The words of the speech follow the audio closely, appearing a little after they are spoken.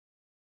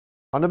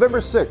On November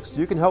 6th,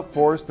 you can help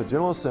force the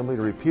General Assembly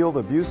to repeal the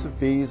abusive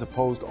fees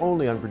imposed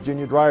only on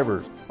Virginia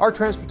drivers. Our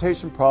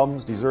transportation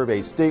problems deserve a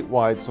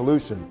statewide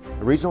solution.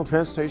 The Regional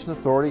Transportation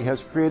Authority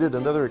has created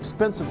another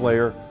expensive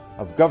layer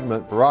of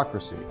government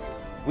bureaucracy.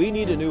 We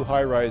need a new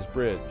high-rise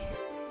bridge.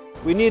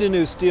 We need a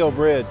new steel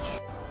bridge.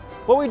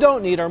 What we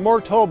don't need are more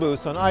toll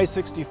booths on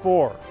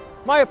I-64.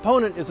 My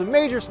opponent is a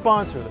major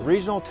sponsor of the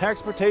Regional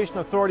Transportation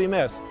Authority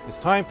mess. It's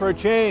time for a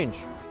change.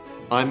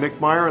 I'm Mick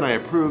Meyer and I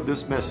approve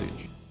this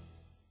message.